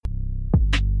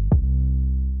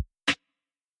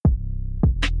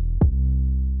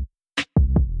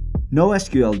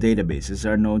NoSQL databases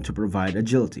are known to provide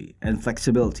agility and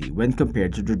flexibility when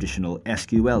compared to traditional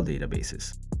SQL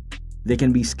databases. They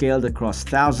can be scaled across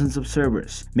thousands of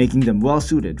servers, making them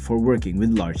well-suited for working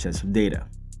with large sets of data.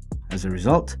 As a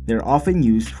result, they're often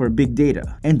used for big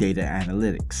data and data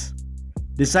analytics.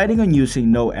 Deciding on using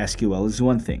NoSQL is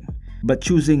one thing, but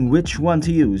choosing which one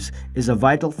to use is a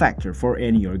vital factor for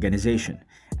any organization,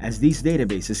 as these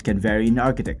databases can vary in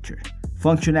architecture,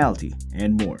 functionality,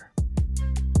 and more.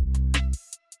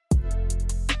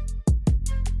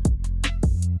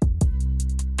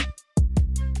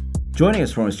 Joining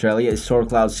us from Australia is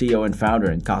SoarCloud CEO and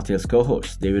founder and Cocktails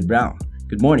co-host, David Brown.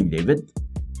 Good morning, David.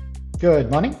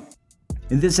 Good morning.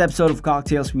 In this episode of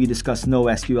Cocktails, we discuss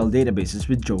NoSQL databases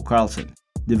with Joe Carlson,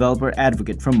 developer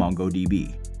advocate from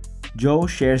MongoDB. Joe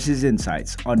shares his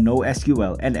insights on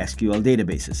NoSQL and SQL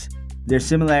databases, their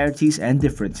similarities and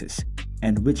differences,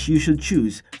 and which you should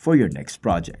choose for your next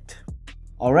project.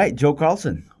 All right, Joe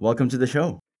Carlson, welcome to the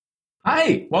show.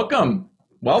 Hi, welcome.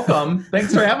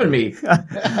 Thanks for having me. All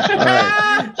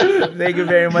right. Thank you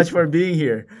very much for being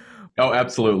here. Oh,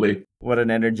 absolutely. What an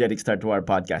energetic start to our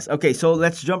podcast. Okay, so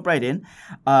let's jump right in.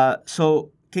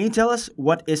 So can you tell us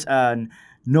what is a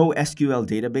NoSQL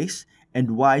database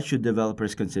and why should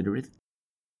developers consider it?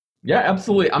 Yeah,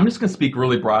 absolutely. I'm just going to speak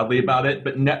really broadly about it,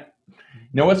 but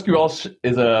NoSQL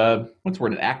is an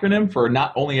acronym for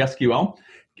not only SQL.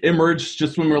 It emerged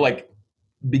just when we're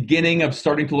beginning of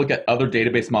starting to look at other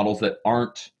database models that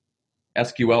aren't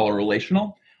SQL or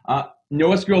relational.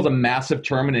 NoSQL is a massive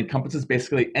term and encompasses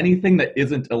basically anything that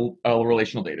isn't a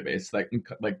relational database. That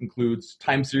includes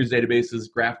time series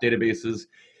databases, graph databases,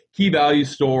 key value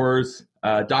stores,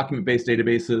 document-based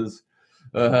databases.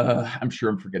 I'm sure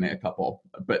I'm forgetting a couple,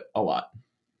 but a lot.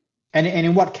 And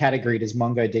in what category does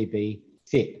MongoDB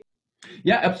fit?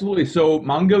 Yeah, absolutely. So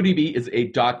MongoDB is a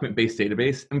document-based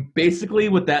database. And basically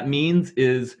what that means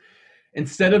is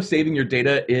instead of saving your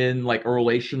data in a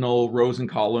relational rows and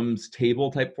columns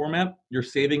table type format, you're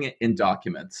saving it in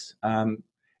documents. And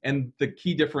the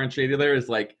key differentiator there is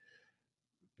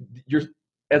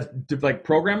as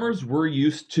programmers, we're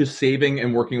used to saving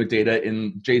and working with data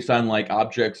in JSON-like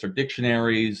objects or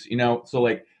dictionaries,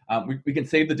 so we can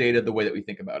save the data the way that we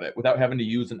think about it without having to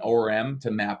use an ORM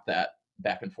to map that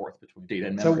back and forth between data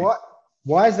and memory. So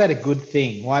why is that a good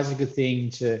thing? Why is it a good thing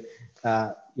to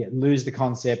lose the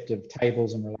concept of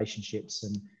tables and relationships?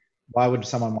 And why would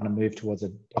someone want to move towards a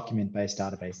document-based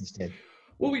database instead?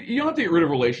 Well, you don't have to get rid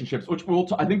of relationships, which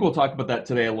I think we'll talk about that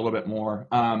today a little bit more.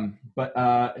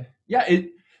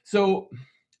 So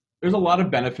there's a lot of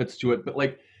benefits to it, but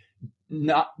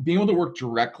not being able to work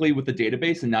directly with the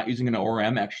database and not using an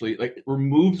ORM actually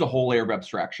removes a whole layer of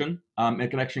abstraction. It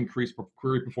can actually increase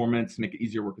query performance, make it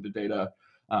easier to work with the data.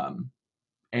 I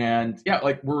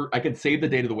can save the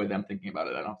data the way that I'm thinking about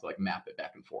it. I don't have to map it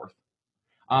back and forth.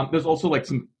 There's also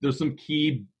some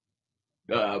key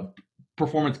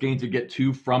performance gains you get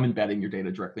to from embedding your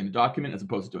data directly in a document as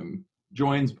opposed to doing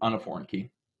joins on a foreign key.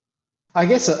 I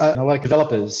guess a lot of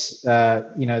developers,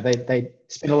 they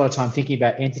spend a lot of time thinking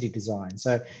about entity design.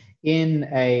 So in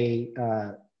a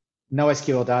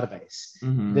NoSQL database,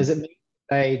 does it mean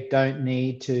they don't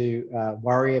need to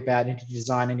worry about entity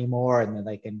design anymore, and then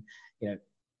they can,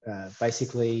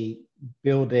 basically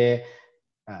build their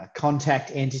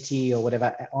contact entity or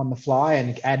whatever on the fly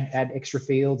and add extra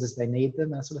fields as they need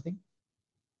them, that sort of thing?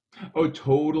 Oh,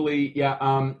 totally.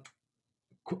 Yeah.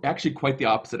 Actually, quite the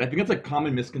opposite. I think it's a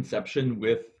common misconception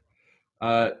with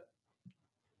NoSQL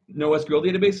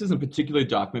databases, and particularly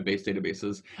document-based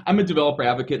databases. I'm a developer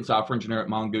advocate and software engineer at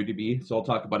MongoDB, so I'll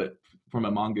talk about it from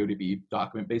a MongoDB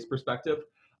document-based perspective.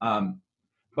 You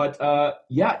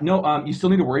still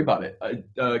need to worry about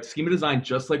it. Schema design,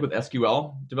 just like with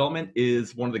SQL development,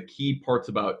 is one of the key parts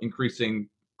about increasing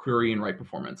query and write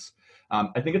performance.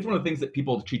 I think it's one of the things that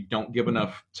people actually don't give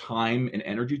enough time and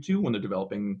energy to when they're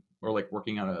developing or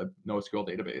working on a NoSQL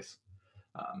database.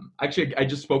 I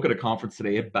just spoke at a conference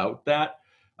today about that.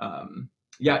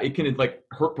 It can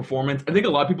hurt performance. I think a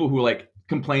lot of people who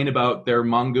complain about their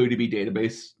MongoDB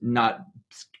database not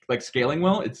scaling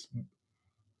well, it's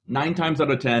 9 times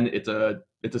out of 10, it's a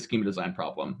schema design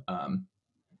problem.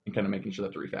 And kind of making sure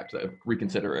that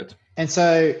reconsider it. And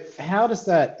so how does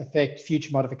that affect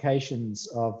future modifications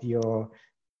of your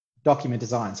document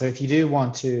design? So if you do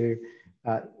want to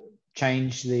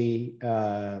change the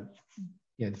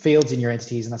fields in your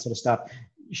entities and that sort of stuff,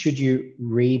 should you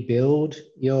rebuild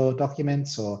your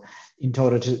documents or in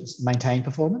order to maintain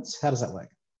performance? How does that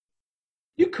work?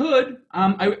 You could.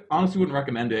 I honestly wouldn't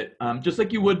recommend it. Just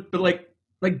like you would, but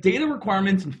like data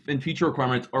requirements and feature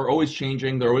requirements are always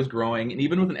changing. They're always growing. And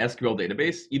even with an SQL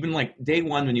database, even like day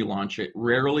one when you launch it,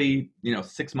 rarely,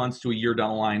 6 months to a year down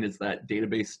the line is that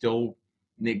database still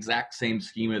in the exact same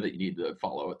schema that you need to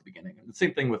follow at the beginning. And the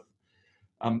same thing with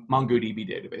MongoDB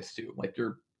database too. Like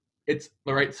it's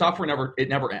all right. It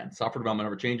never ends. Software development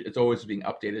never changes. It's always being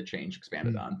updated, changed,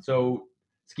 expanded on. So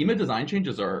schema design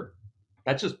changes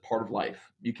that's just part of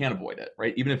life. You can't avoid it,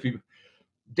 right? Even if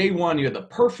day one, you had the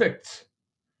perfect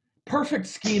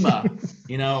schema,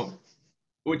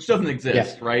 which doesn't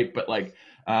exist, right? But like,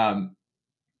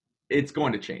 it's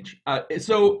going to change.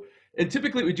 And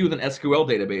typically what we do with an SQL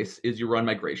database is you run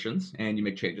migrations and you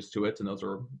make changes to it.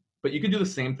 But you can do the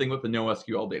same thing with the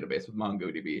NoSQL database with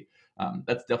MongoDB.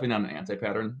 That's definitely not an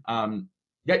anti-pattern.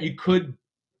 You could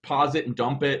pause it and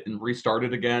dump it and restart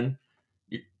it again.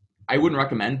 I wouldn't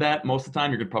recommend that most of the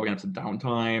time. You're probably gonna have some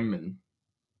downtime and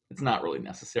it's not really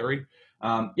necessary.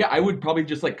 I would probably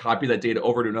just like copy that data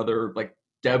over to another like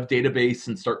dev database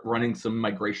and start running some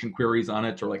migration queries on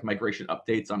it or like migration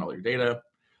updates on all your data,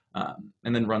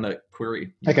 and then run that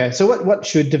query. Okay, so what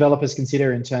should developers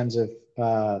consider in terms of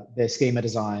their schema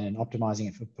design and optimizing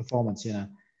it for performance in a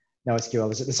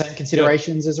NoSQL? Is it the same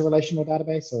considerations as a relational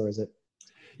database, or is it?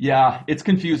 Yeah, it's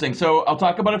confusing. So I'll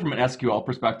talk about it from an SQL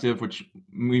perspective, which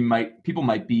people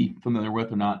might be familiar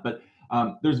with or not, but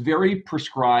there's very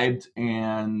prescribed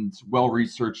and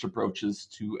well-researched approaches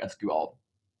to SQL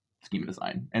schema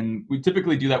design. And we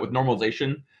typically do that with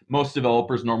normalization. Most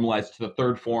developers normalize to the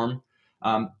third form.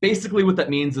 Basically what that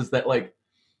means is that like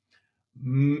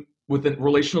with a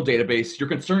relational database, your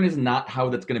concern is not how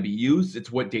that's going to be used, it's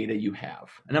what data you have.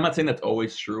 And I'm not saying that's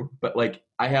always true, but like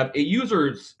I have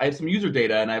some user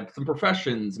data and I have some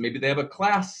professions, maybe they have a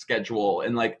class schedule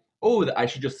and like, I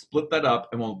should just split that up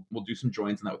and we'll do some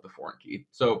joins in that with the foreign key.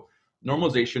 So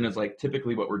normalization is like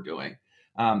typically what we're doing.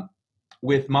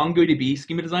 With MongoDB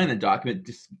schema design and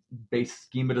document-based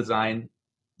schema design,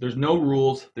 there's no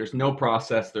rules, there's no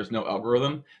process, there's no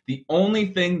algorithm. The only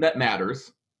thing that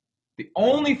matters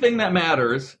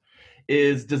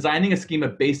is designing a schema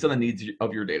based on the needs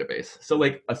of your database. So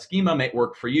like a schema might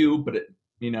work for you, but a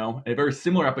very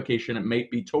similar application, it might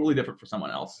be totally different for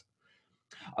someone else.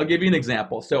 I'll give you an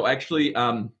example. So actually,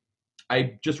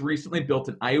 I just recently built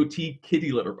an IoT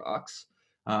kitty litter box.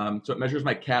 So it measures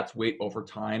my cat's weight over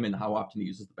time and how often he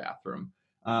uses the bathroom.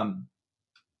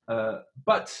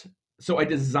 So I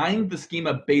designed the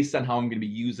schema based on how I'm going to be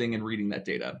using and reading that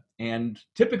data. And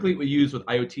typically what we use with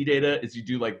IoT data is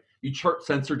you chart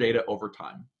sensor data over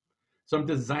time. So I'm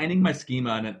designing my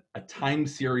schema in a time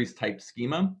series type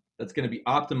schema that's going to be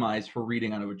optimized for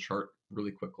reading onto a chart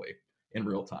really quickly in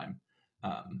real time.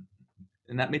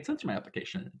 And that made sense for my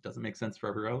application. It doesn't make sense for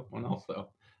everyone else though.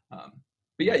 But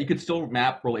yeah, you could still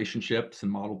map relationships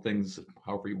and model things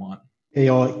however you want.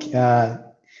 Your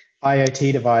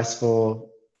IoT device for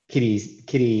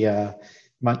kitty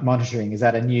monitoring, is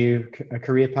that a new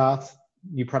career path?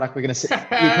 New product we're going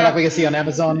to see on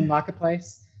Amazon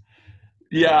Marketplace?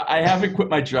 Yeah, I haven't quit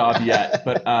my job yet,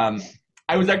 but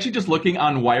I was actually just looking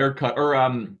on Wirecut, or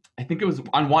I think it was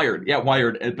on Wired. Yeah,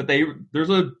 Wired. But there's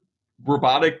a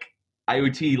robotic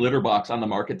IoT litter box on the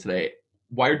market today.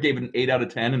 Wired gave it an 8 out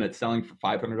of 10, and it's selling for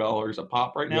 $500 a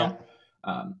pop right now.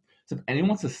 Yeah. So if anyone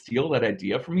wants to steal that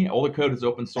idea from me, all the code is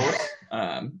open source.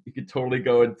 You could totally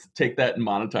go and take that and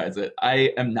monetize it.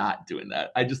 I am not doing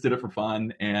that. I just did it for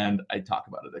fun, and I talk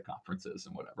about it at conferences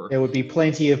and whatever. There would be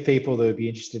plenty of people that would be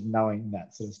interested in knowing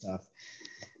that sort of stuff.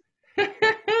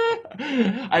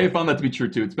 I have found that to be true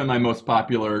too. It's been my most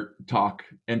popular talk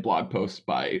and blog post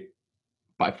by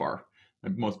far. My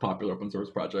most popular open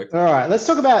source project. All right, let's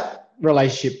talk about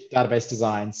relationship database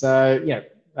design. So,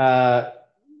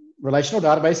 relational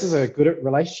databases are good at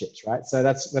relationships, right? So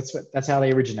that's how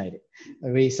they originated.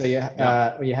 You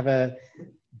have a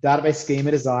database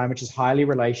schema design which is highly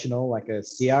relational, like a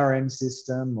CRM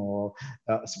system or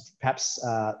perhaps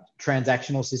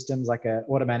transactional systems like an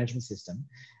order management system.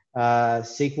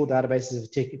 SQL databases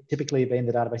have typically been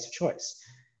the database of choice.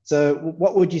 So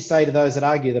what would you say to those that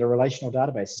argue that a relational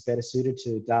database is better suited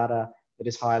to data that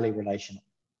is highly relational?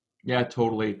 Yeah,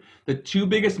 totally. The two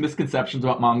biggest misconceptions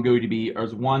about MongoDB are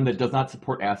one, that does not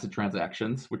support ACID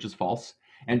transactions, which is false,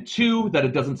 and two, that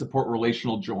it doesn't support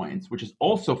relational joins, which is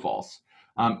also false.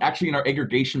 Actually, in our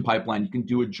aggregation pipeline, you can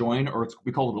do a join, or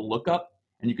we call it a lookup,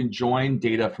 and you can join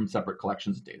data from separate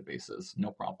collections of databases,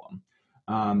 no problem.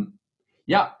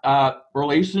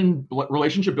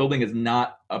 Relationship building is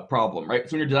not a problem, right?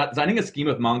 So when you're designing a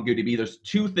schema with MongoDB, there's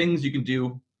two things you can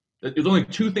do. There's only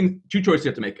two choices you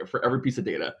have to make for every piece of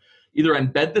data. Either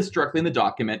embed this directly in the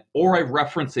document, or I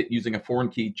reference it using a foreign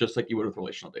key, just like you would with a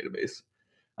relational database.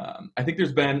 I think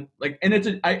there's been like,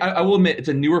 and I will admit it's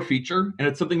a newer feature, and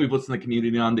it's something we've listened to the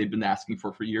community on. They've been asking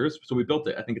for years, so we built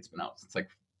it. I think it's been out since like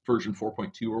version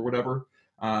 4.2 or whatever.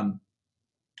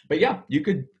 But yeah, you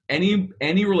could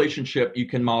any relationship you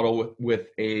can model with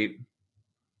a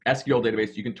SQL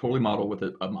database, you can totally model with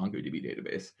a MongoDB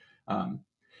database.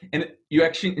 And you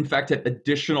actually, in fact, have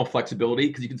additional flexibility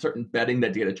because you can start embedding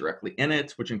that data directly in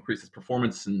it, which increases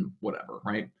performance and whatever,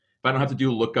 right? If I don't have to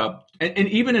do lookup, and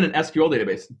even in an SQL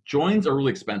database, joins are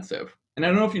really expensive. And I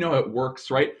don't know if you know how it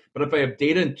works, right? But if I have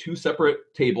data in two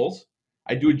separate tables,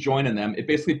 I do a join in them. It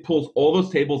basically pulls all those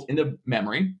tables into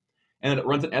memory, and then it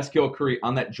runs an SQL query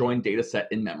on that joined data set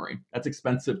in memory. That's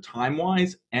expensive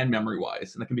time-wise and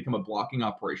memory-wise, and it can become a blocking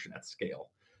operation at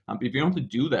scale. But if you don't have to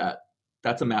do that,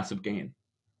 that's a massive gain.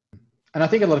 And I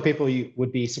think a lot of people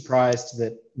would be surprised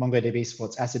that MongoDB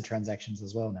supports ACID transactions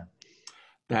as well now.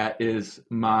 That is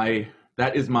my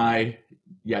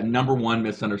number one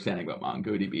misunderstanding about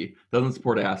MongoDB. Doesn't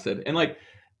support ACID, and like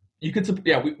you could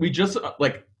we just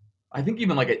like I think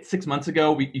even like 6 months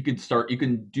ago you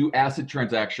can do ACID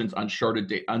transactions on sharded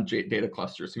data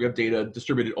clusters. So you have data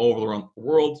distributed all over the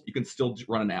world. You can still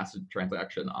run an ACID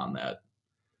transaction on that,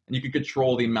 and you can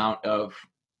control the amount of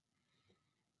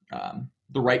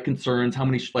the write concerns, how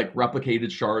many like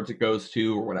replicated shards it goes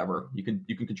to, or whatever. You can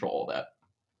control all that.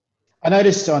 I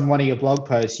noticed on one of your blog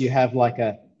posts you have like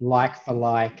a like for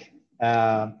like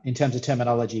in terms of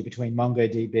terminology between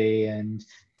MongoDB and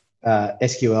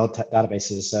SQL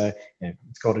databases. So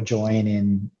it's called a join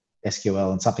in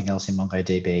SQL and something else in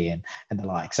MongoDB and the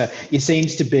like. So it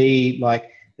seems to be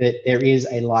like that there is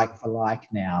a like for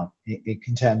like now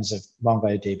in terms of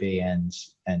MongoDB and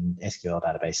SQL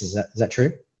databases. Is that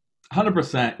true?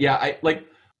 100%. Yeah,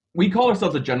 we call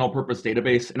ourselves a general purpose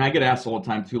database, and I get asked all the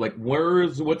time too, like,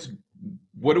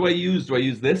 what do I use? Do I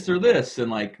use this or this?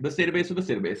 And like this database or this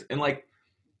database? And like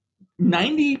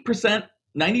 90%,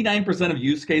 99% of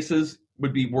use cases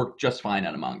would work just fine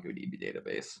on a MongoDB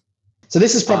database. So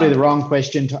this is probably the wrong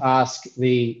question to ask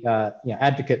the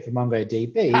advocate for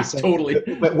MongoDB. So, totally.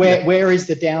 But where is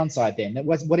the downside then?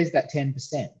 What is that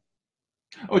 10%?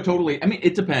 Oh, totally. I mean,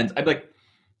 it depends. I'd like,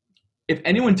 if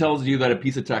anyone tells you that a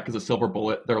piece of tech is a silver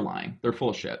bullet, they're lying. They're full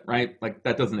of shit, right? Like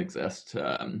that doesn't exist.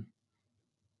 And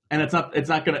it's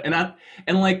not gonna,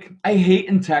 and like, I hate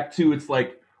in tech too. It's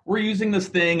like, we're using this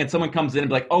thing and someone comes in and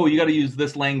be like, oh, you got to use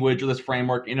this language or this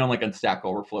framework, like on Stack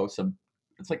Overflow. So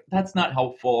it's like, that's not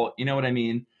helpful. You know what I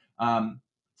mean?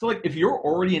 So like if you're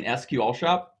already an SQL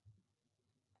shop,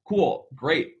 cool,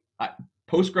 great.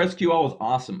 PostgreSQL is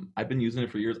awesome. I've been using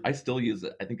it for years. I still use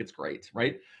it. I think it's great,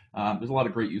 right? There's a lot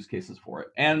of great use cases for it.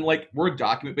 And like we're a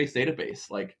document-based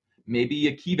database. Like maybe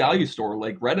a key value store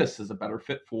like Redis is a better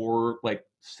fit for like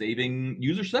saving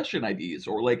user session IDs,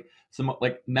 or like some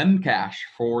like Memcache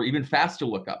for even faster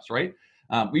lookups, right?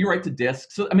 We write to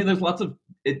disk. So I mean, there's lots of,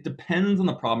 it depends on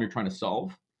the problem you're trying to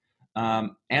solve,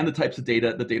 and the types of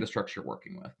data, the data structure you're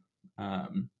working with,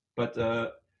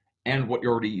 and what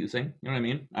you're already using. You know what I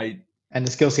mean? And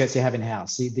the skill sets you have in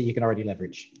house that you can already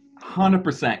leverage.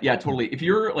 100%. Yeah, totally. If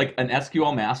you're like an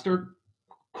SQL master,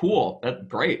 cool. That's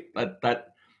great.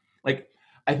 That like,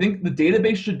 I think the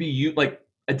database should be like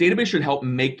a database should help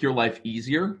make your life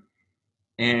easier.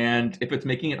 And if it's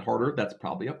making it harder, that's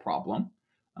probably a problem.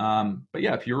 But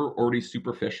yeah, if you're already super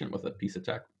efficient with a piece of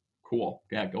tech, cool.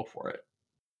 Yeah, go for it.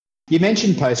 You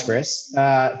mentioned Postgres.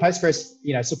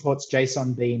 Postgres, supports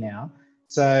JSON-B now.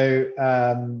 So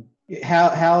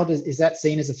how is that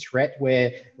seen as a threat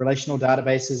where relational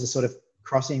databases are sort of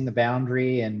crossing the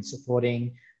boundary and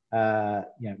supporting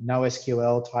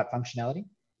NoSQL type functionality?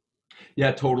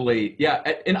 Yeah, totally. Yeah,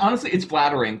 and honestly, it's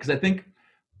flattering because I think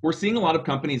we're seeing a lot of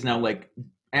companies now, like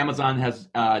Amazon has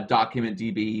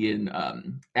DocumentDB,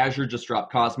 and Azure just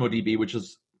dropped CosmoDB,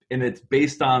 and it's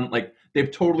based on like,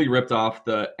 they've totally ripped off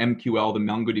the MQL, the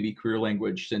MongoDB query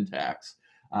language syntax,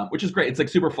 which is great. It's like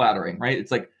super flattering, right?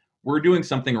 It's like we're doing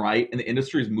something right, and the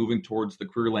industry is moving towards the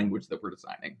query language that we're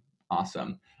designing.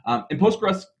 Awesome. And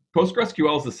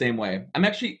PostgreSQL is the same way.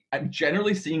 I'm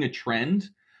generally seeing a trend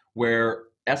where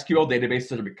SQL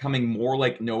databases are becoming more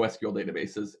like NoSQL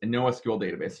databases, and NoSQL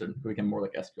databases are becoming more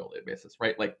like SQL databases,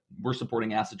 right? Like we're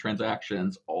supporting ACID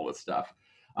transactions, all this stuff.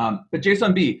 But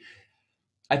JSON-B,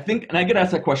 I think, and I get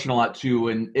asked that question a lot too,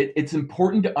 and it's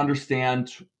important to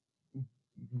understand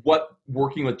what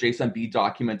working with JSON-B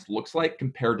documents looks like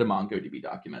compared to MongoDB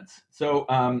documents. So,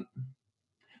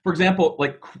 for example,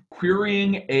 like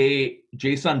querying a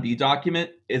JSON-B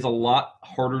document is a lot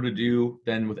harder to do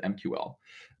than with MQL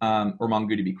or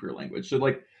MongoDB query language. So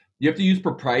like you have to use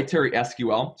proprietary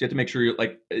SQL. So you have to make sure you're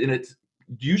like, and it's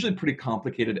usually pretty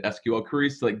complicated SQL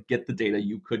queries to like get the data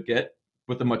you could get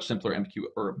with a much simpler MQ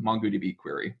or MongoDB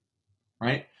query,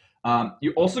 right?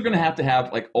 You're also going to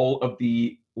have like all of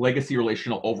the legacy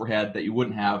relational overhead that you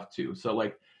wouldn't have to. So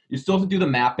like you still have to do the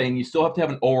mapping. You still have to have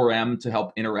an ORM to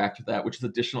help interact with that, which is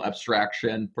additional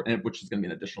abstraction, which is going to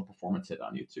be an additional performance hit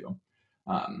on you too.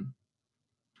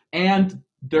 And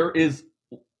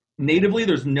natively,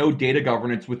 there's no data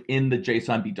governance within the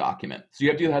JSON-B document. So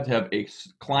you have to have a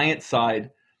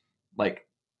client-side like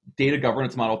data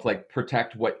governance model to like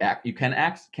protect what you can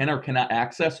or cannot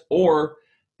access, or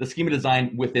the schema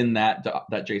design within that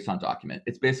JSON document.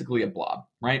 It's basically a blob,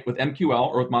 right? With MQL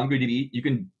or with MongoDB, you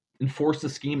can enforce the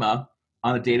schema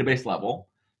on a database level.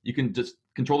 You can just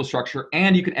control the structure,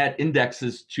 and you can add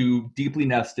indexes to deeply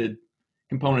nested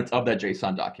components of that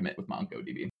JSON document with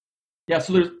MongoDB. Yeah,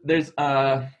 so there's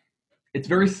it's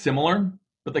very similar,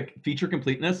 but like feature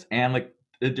completeness and like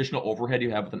the additional overhead you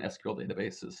have with an SQL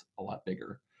database is a lot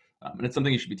bigger, and it's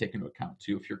something you should be taking into account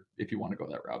too if you want to go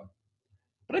that route.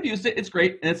 But I've used it; it's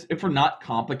great, and it's for not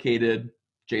complicated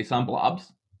JSON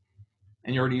blobs,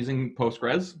 and you're already using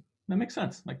Postgres. That makes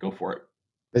sense. Like, go for it.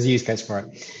 There's a use case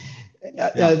for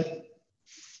it.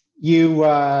 You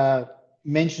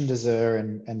mentioned Azure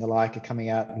and the like are coming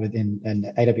out within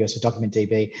an AWS or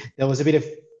DocumentDB. There was a bit of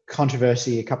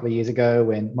controversy a couple of years ago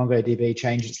when MongoDB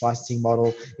changed its licensing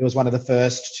model. It was one of the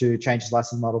first to change its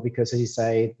licensing model because, as you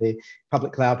say, the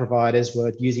public cloud providers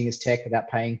were using its tech without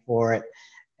paying for it,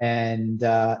 and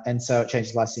so it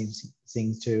changed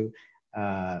licensing to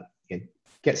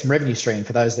get some revenue stream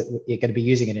for those that are going to be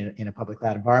using it in a public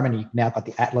cloud environment. You've now got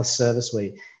the Atlas service where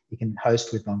you can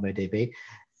host with MongoDB.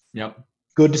 Yep.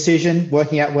 Good decision,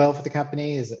 working out well for the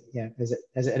company.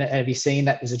 Have you seen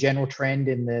that as a general trend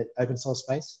in the open source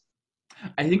space?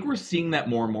 I think we're seeing that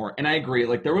more and more. And I agree,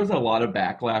 like there was a lot of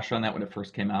backlash on that when it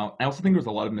first came out. I also think there was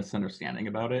a lot of misunderstanding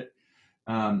about it.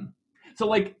 So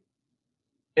like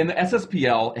in the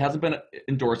SSPL, it hasn't been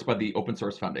endorsed by the Open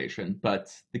Source Foundation,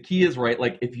 but the key is, right,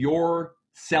 like if you're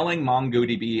selling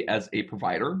MongoDB as a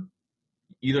provider,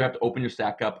 you either have to open your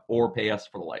stack up or pay us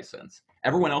for the license.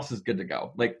 Everyone else is good to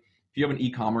go. Like if you have an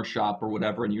e-commerce shop or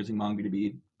whatever and using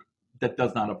MongoDB, that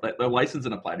does not apply. The license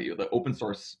doesn't apply to you. The open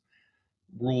source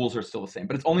rules are still the same,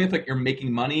 but it's only if like you're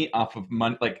making money off of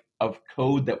of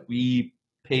code that we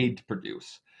paid to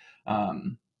produce.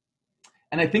 And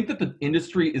I think that the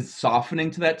industry is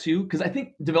softening to that too, because I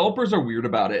think developers are weird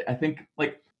about it. I think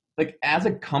like as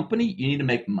a company, you need to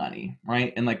make money,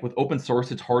 right? And like with open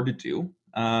source, it's hard to do.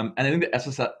 And I think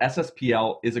that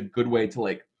SSPL is a good way to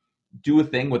like do a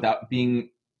thing without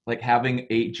being like having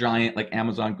a giant like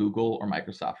Amazon, Google, or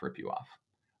Microsoft rip you off,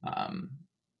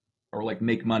 or like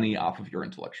make money off of your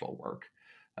intellectual work.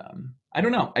 I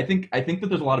don't know. I think that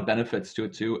there's a lot of benefits to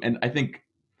it too, and I think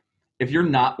if you're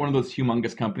not one of those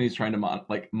humongous companies trying to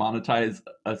monetize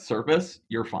a service,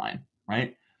 you're fine,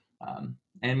 right?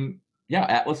 And yeah,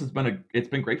 Atlas has it's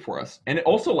been great for us, and it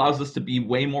also allows us to be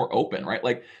way more open, right?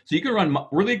 Like, so you can run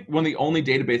really one of the only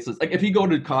databases. Like, if you go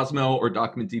to Cosmo or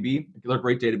DocumentDB, they're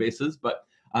great databases, but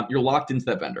you're locked into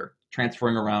that vendor.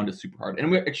 Transferring around is super hard.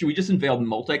 And we just unveiled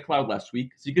multi-cloud last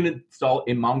week, so you can install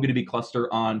a MongoDB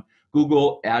cluster on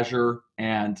Google, Azure,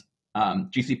 and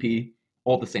GCP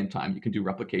all at the same time. You can do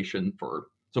replication so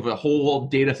if a whole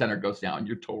data center goes down,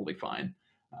 you're totally fine.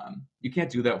 You can't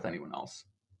do that with anyone else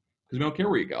because we don't care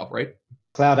where you go, right?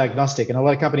 Cloud agnostic, and a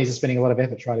lot of companies are spending a lot of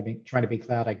effort trying to be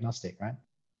cloud agnostic, right?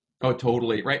 Oh,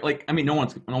 totally, right? Like, I mean, no one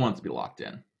wants to be locked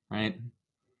in, right?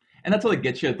 And that's how they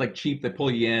get you. It's like cheap. They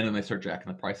pull you in and they start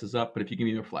jacking the prices up. But if you can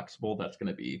be more flexible, that's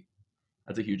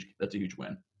a huge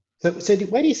win. So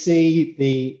where do you see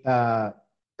the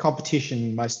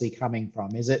competition mostly coming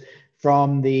from? Is it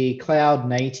from the cloud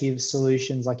native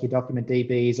solutions like your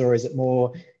DocumentDBs, or is it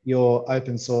more your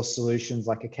open source solutions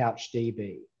like a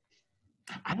CouchDB?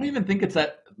 I don't even think it's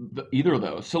either of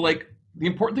those. So like the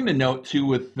important thing to note too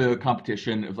with the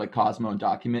competition of like Cosmo and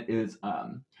Document is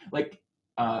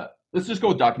let's just go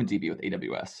with DocumentDB with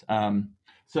AWS.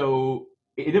 So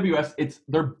AWS,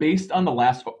 they're based on the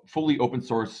last fully open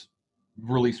source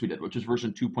release we did, which is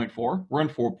version 2.4. We're in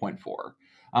 4.4.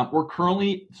 We're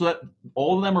currently, so that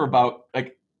all of them are about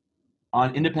like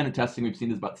on independent testing, we've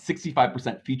seen is about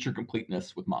 65% feature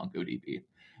completeness with MongoDB,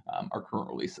 our current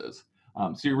releases.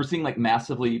 So we're seeing like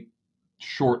massively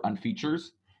short on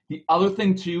features. The other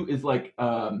thing too is like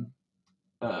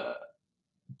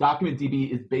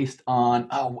DocumentDB is based on,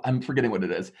 I'm forgetting what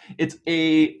it is. It's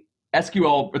a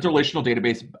SQL, it's a relational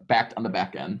database backed on the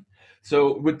back end.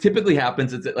 So what typically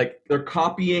happens is that like they're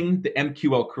copying the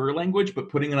MQL query language, but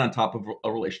putting it on top of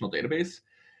a relational database.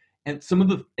 And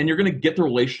you're going to get the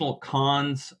relational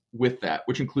cons with that,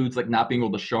 which includes like not being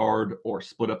able to shard or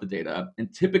split up the data.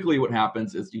 And typically what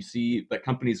happens is you see that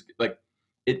companies, like,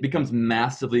 it becomes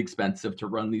massively expensive to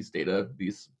run these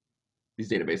databases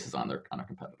on their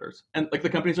competitors. And like, the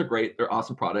companies are great, they're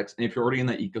awesome products, and if you're already in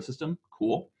that ecosystem,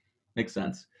 cool, makes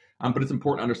sense. But it's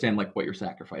important to understand like what you're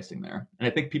sacrificing there. And I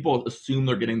think people assume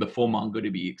they're getting the full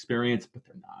MongoDB experience, but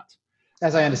they're not.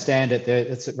 As I understand it,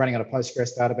 it's running on a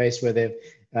Postgres database where they've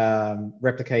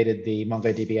replicated the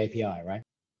MongoDB API, right?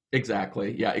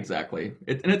 Exactly. Yeah, exactly.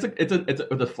 It's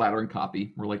a flattering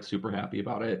copy. We're like super happy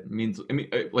about it.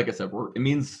 Like I said, it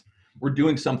means we're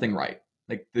doing something right.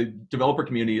 Like, the developer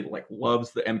community like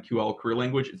loves the MQL query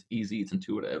language. It's easy, it's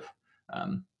intuitive,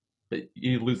 but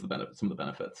you lose some of the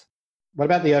benefits. What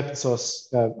about the open source,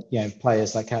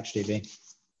 players like CouchDB?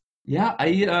 Yeah,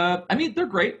 I mean, they're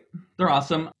great. They're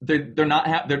awesome. They're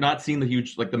not seeing the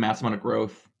huge, like, the massive amount of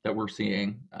growth that we're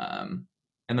seeing, and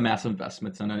the massive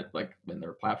investments in it, like in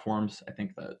their platforms. I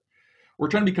think that we're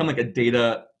trying to become like a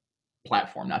data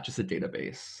platform, not just a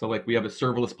database. So like, we have a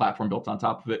serverless platform built on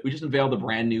top of it. We just unveiled a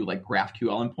brand new like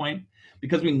GraphQL endpoint,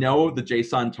 because we know the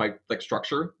JSON type like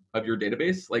structure of your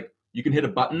database. Like, you can hit a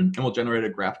button and we'll generate a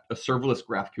serverless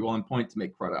GraphQL endpoint to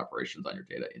make CRUD operations on your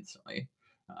data instantly.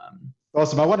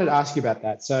 Awesome. I wanted to ask you about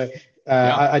that. So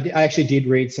I actually did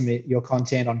read some of your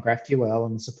content on GraphQL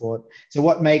and support. So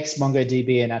what makes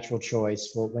MongoDB a natural choice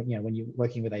for when you're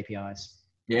working with APIs?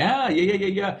 Yeah.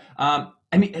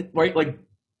 I mean, right, like,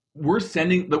 we're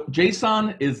sending the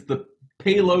JSON is the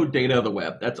payload data of the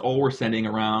web. That's all we're sending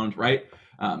around, right?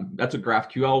 That's what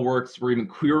GraphQL works. We're even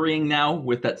querying now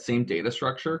with that same data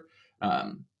structure,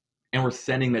 and we're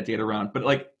sending that data around. But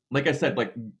like I said,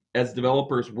 like, as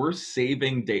developers, we're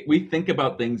saving data. We think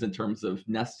about things in terms of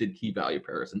nested key value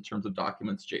pairs, in terms of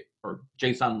documents, or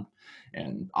JSON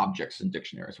and objects and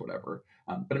dictionaries, whatever.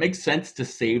 But it makes sense to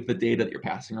save the data that you're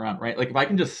passing around, right? Like, if I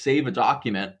can just save a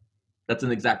document that's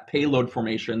an exact payload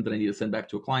formation that I need to send back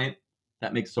to a client,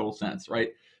 that makes total sense,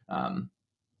 right?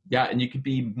 Yeah, and you could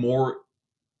be more,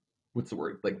 what's the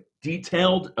word, like,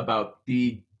 detailed about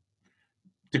the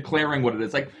declaring what it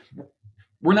is. Like,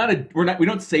 we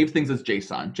don't save things as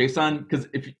JSON. Because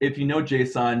if you know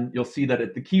JSON, you'll see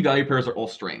that the key value pairs are all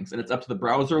strings, and it's up to the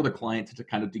browser or the client to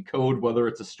kind of decode whether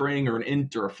it's a string or an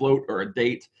int or a float or a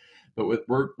date. But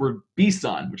we're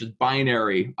BSON, which is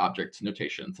binary object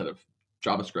notation instead of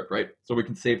JavaScript, right? So we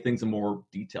can save things in more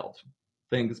detailed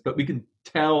things, but we can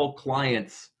tell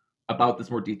clients about this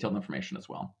more detailed information as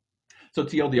well. So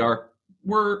TLDR,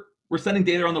 we're sending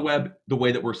data on the web the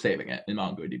way that we're saving it in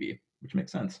MongoDB, which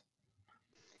makes sense.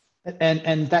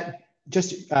 And that,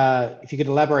 just if you could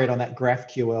elaborate on that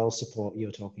GraphQL support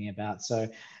you're talking about. So,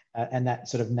 and that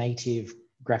sort of native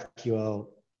GraphQL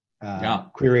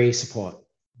query support.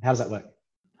 How does that work?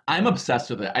 I'm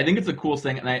obsessed with it. I think it's the coolest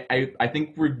thing, and I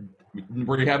think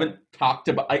we haven't talked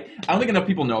about. I don't think enough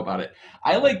people know about it.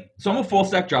 So I'm a full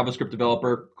stack JavaScript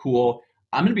developer. Cool.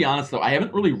 I'm gonna be honest though, I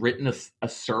haven't really written a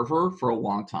server for a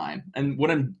long time, and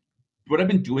what I've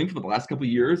been doing for the last couple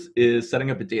of years is setting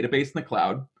up a database in the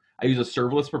cloud. I use a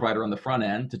serverless provider on the front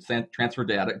end to transfer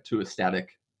data to a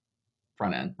static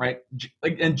front end, right?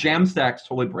 And Jamstack's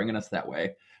totally bringing us that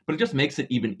way, but it just makes it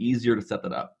even easier to set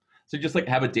that up. So you just like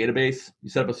have a database,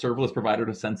 you set up a serverless provider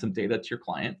to send some data to your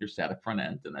client, your static front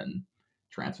end, and then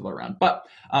transfer that around. But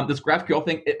this GraphQL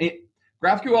thing,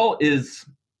 GraphQL is,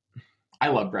 I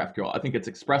love GraphQL. I think it's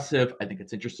expressive. I think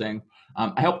it's interesting.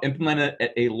 I helped implement it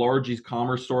at a large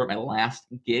e-commerce store at my last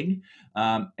gig,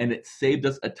 and it saved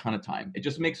us a ton of time. It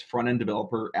just makes front-end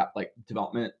developer app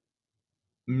development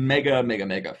mega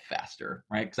faster,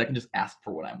 right? Because I can just ask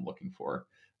for what I'm looking for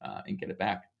and get it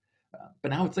back. But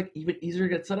now it's like even easier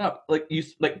to get set up. I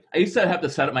used to have to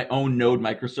set up my own Node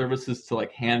microservices to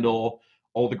like handle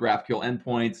all the GraphQL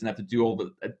endpoints and have to do all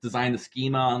the design the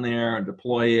schema on there and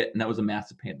deploy it, and that was a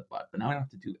massive pain in the butt. But now I don't have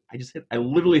to do it. I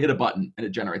literally hit a button and it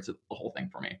generates the whole thing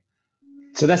for me.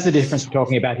 So that's the difference we're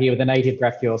talking about here with the native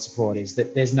GraphQL support, is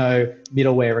that there's no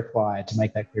middleware required to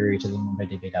make that query to the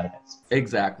MongoDB database.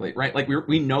 Exactly, right? Like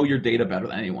we know your data better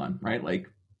than anyone, right?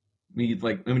 We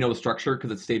know the structure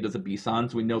because it's saved as a BSON,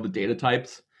 so we know the data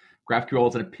types. GraphQL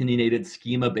is an opinionated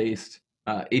schema-based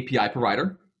API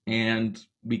provider, and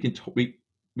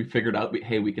we figured out,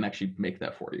 we can actually make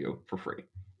that for you for free,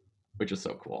 which is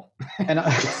so cool. And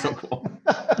it's so cool.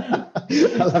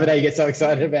 I love it how you get so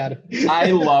excited about it.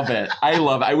 I love it.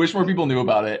 I wish more people knew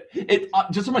about it. It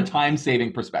just from a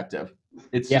time-saving perspective,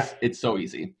 it's so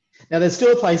easy. Now, there's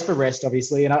still a place for REST,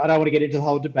 obviously, and I don't want to get into the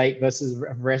whole debate versus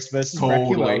REST versus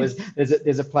GraphQL.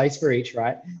 There's a place for each,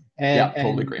 right? Yeah,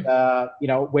 totally agree.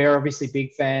 We're obviously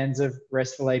big fans of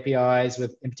RESTful APIs,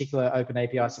 with in particular Open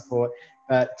API support,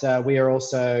 but we are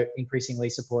also increasingly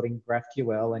supporting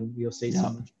GraphQL, and you'll see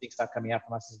some interesting stuff coming out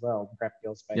from us as well in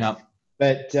GraphQL space. Yeah.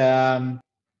 But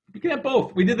you can have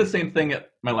both. We did the same thing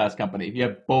at my last company. You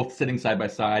have both sitting side by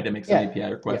side and make some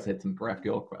API requests, hit some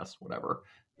GraphQL requests, whatever.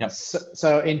 Yep.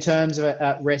 So in terms of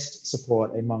REST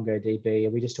support in MongoDB, are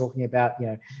we just talking about,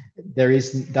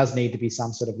 does need to be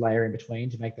some sort of layer in between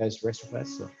to make those REST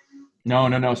requests? Or?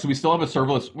 No. So we still have a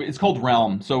serverless. It's called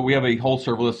Realm. So we have a whole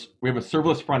serverless. We have a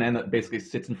serverless front end that basically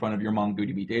sits in front of your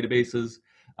MongoDB databases.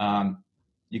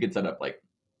 You can set up like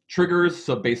triggers.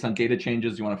 So based on data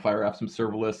changes, you want to fire off some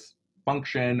serverless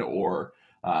function or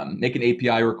make an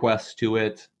API request to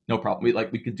it. No problem. We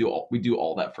do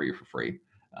all that for you for free.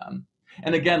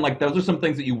 And again, like those are some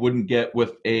things that you wouldn't get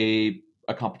with a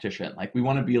competition. Like we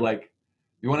want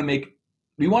to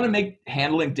make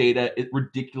handling data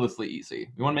ridiculously easy.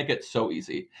 We want to make it so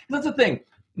easy. That's the thing.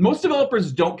 Most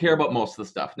developers don't care about most of the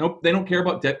stuff. Nope, they don't care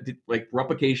about like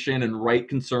replication and write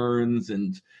concerns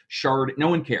and shard. No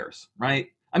one cares, right?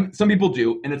 Some people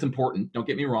do, and it's important. Don't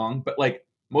get me wrong, but like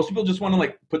most people just want to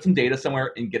like put some data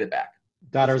somewhere and get it back.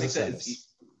 Data as a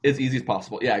service. As easy as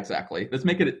possible. Yeah, exactly. Let's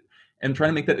make it and try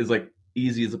to make that as like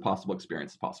easy as a possible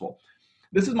experience as possible.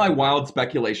 This is my wild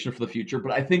speculation for the future,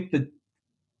 but I think that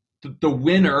the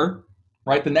winner,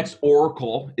 right, the next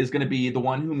Oracle is going to be the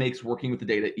one who makes working with the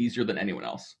data easier than anyone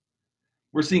else.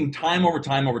 We're seeing time over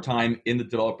time in the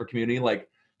developer community, like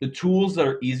the tools that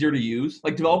are easier to use.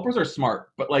 Like developers are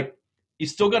smart, but like you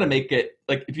still got to make it,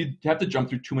 like if you have to jump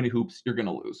through too many hoops, you're going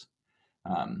to lose.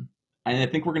 And I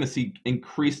think we're going to see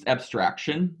increased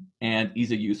abstraction and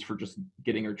ease of use for just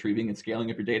getting, retrieving, and scaling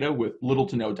up your data with little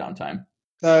to no downtime.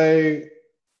 So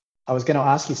I was going to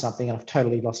ask you something, and I've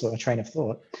totally lost my train of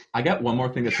thought. I got one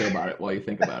more thing to say about it while you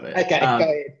think about it. Okay, go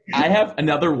ahead. I have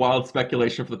another wild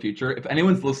speculation for the future. If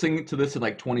anyone's listening to this in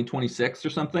like 2026 or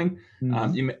something,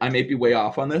 I may be way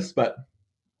off on this, but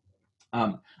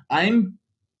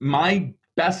my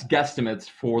best guesstimates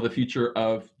for the future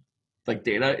of like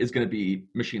data is going to be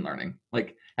machine learning.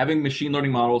 Like having machine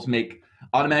learning models make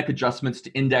automatic adjustments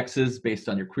to indexes based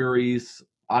on your queries,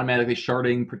 automatically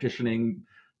sharding, partitioning,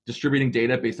 distributing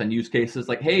data based on use cases.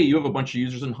 Like, hey, you have a bunch of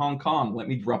users in Hong Kong. Let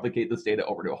me replicate this data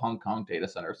over to a Hong Kong data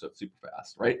center so it's super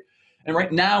fast, right? And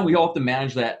right now we all have to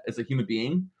manage that as a human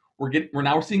being.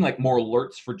 We're seeing like more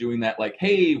alerts for doing that. Like,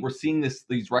 hey, we're seeing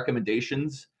these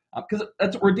recommendations because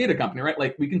we're a data company, right?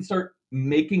 Like we can start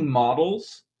making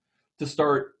models to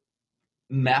start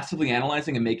massively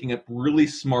analyzing and making up really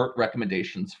smart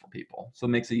recommendations for people. So it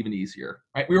makes it even easier,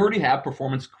 right? We already have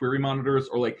performance query monitors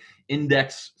or like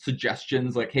index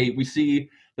suggestions. Like, hey, we see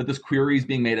that this query is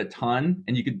being made a ton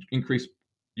and you could increase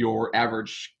your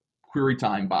average query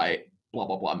time by blah,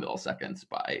 blah, blah milliseconds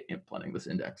by implementing this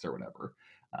index or whatever.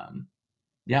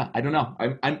 Yeah, I don't know.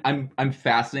 I'm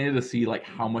fascinated to see like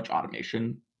how much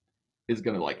automation is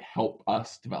going to like help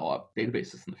us develop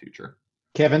databases in the future.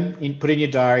 Kevin, put in your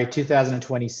diary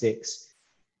 2026.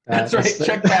 That's right.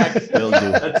 Check back. Will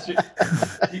do.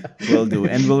 Will do,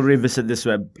 and we'll revisit this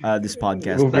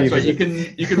podcast. That's right.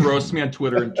 You can roast me on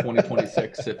Twitter in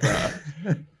 2026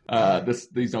 if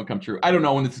these don't come true. I don't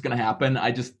know when this is going to happen.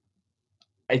 I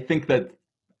think that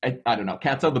I don't know.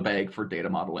 Cat's out of the bag for data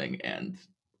modeling, and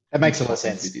that makes a lot of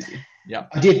sense. Yeah,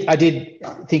 I did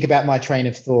think about my train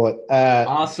of thought.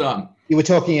 Awesome. You were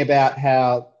talking about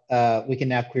how we can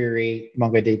now query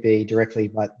MongoDB directly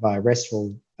by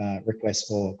RESTful requests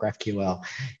or GraphQL.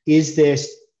 Is there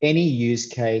any use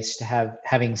case to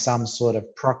having some sort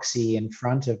of proxy in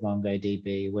front of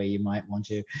MongoDB where you might want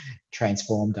to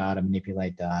transform data,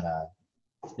 manipulate data?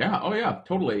 Yeah. Oh, yeah.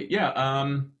 Totally. Yeah.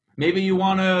 Maybe you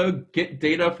want to get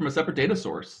data from a separate data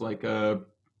source, like a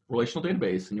relational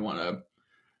database, and you want to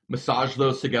massage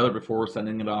those together before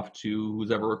sending it off to who's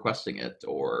ever requesting it.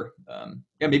 Or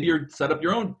maybe you're set up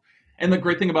your own. And the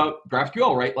great thing about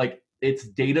GraphQL, right? Like it's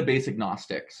database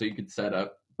agnostic. So you could set up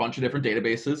a bunch of different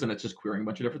databases and it's just querying a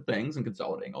bunch of different things and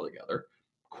consolidating all together.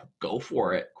 Go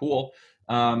for it. Cool.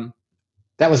 That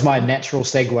was my natural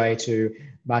segue to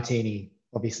Martini.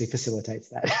 Obviously facilitates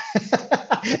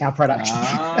that. Our production.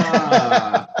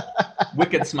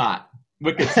 Wicked smart.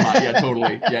 Yeah,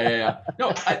 totally. Yeah.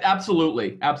 No,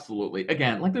 absolutely.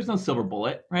 Again, like there's no silver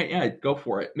bullet, right? Yeah, go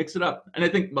for it. Mix it up. And I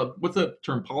think, what's the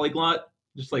term? Polyglot?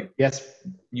 Just like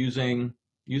use a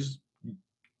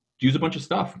bunch of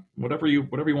stuff, whatever you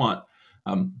want.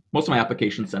 Most of my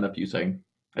applications end up using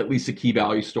at least a key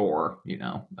value store,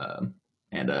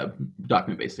 and a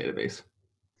document-based database.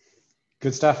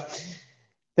 Good stuff.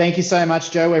 Thank you so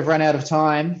much, Joe. We've run out of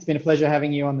time. It's been a pleasure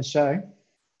having you on the show.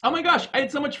 Oh my gosh, I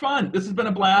had so much fun. This has been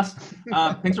a blast.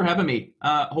 Thanks for having me.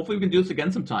 Hopefully we can do this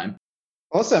again sometime.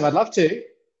 Awesome. I'd love to.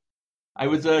 I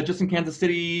was just in Kansas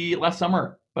City last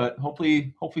summer, but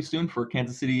hopefully soon for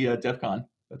Kansas City DEF CON.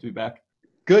 Have to be back.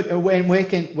 Good. And where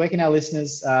can our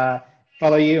listeners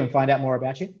follow you and find out more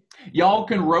about you? Y'all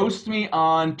can roast me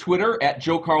on Twitter at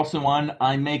Joe Carlson1.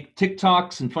 I make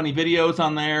TikToks and funny videos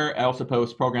on there. I also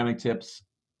post programming tips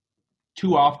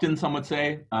too often, some would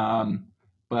say.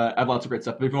 But I have lots of great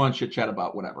stuff. But if you want to chit chat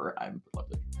about whatever, I'd love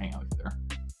to hang out with you there.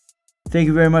 Thank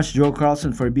you very much, Joe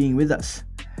Carlson, for being with us.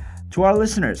 To our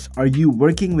listeners, are you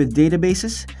working with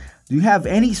databases? Do you have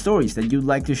any stories that you'd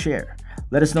like to share?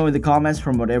 Let us know in the comments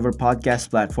from whatever podcast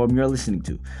platform you're listening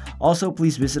to. Also,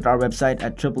 please visit our website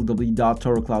at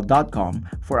www.torocloud.com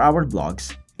for our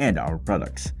blogs and our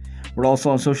products. We're also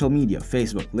on social media,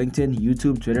 Facebook, LinkedIn,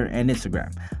 YouTube, Twitter, and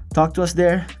Instagram. Talk to us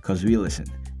there, because we listen.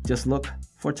 Just look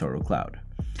for Toro Cloud.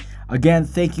 Again,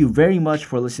 thank you very much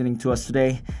for listening to us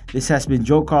today. This has been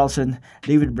Joe Carlson,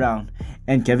 David Brown,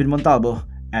 and Kevin Montalvo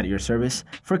at your service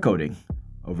for Coding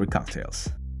Over Cocktails.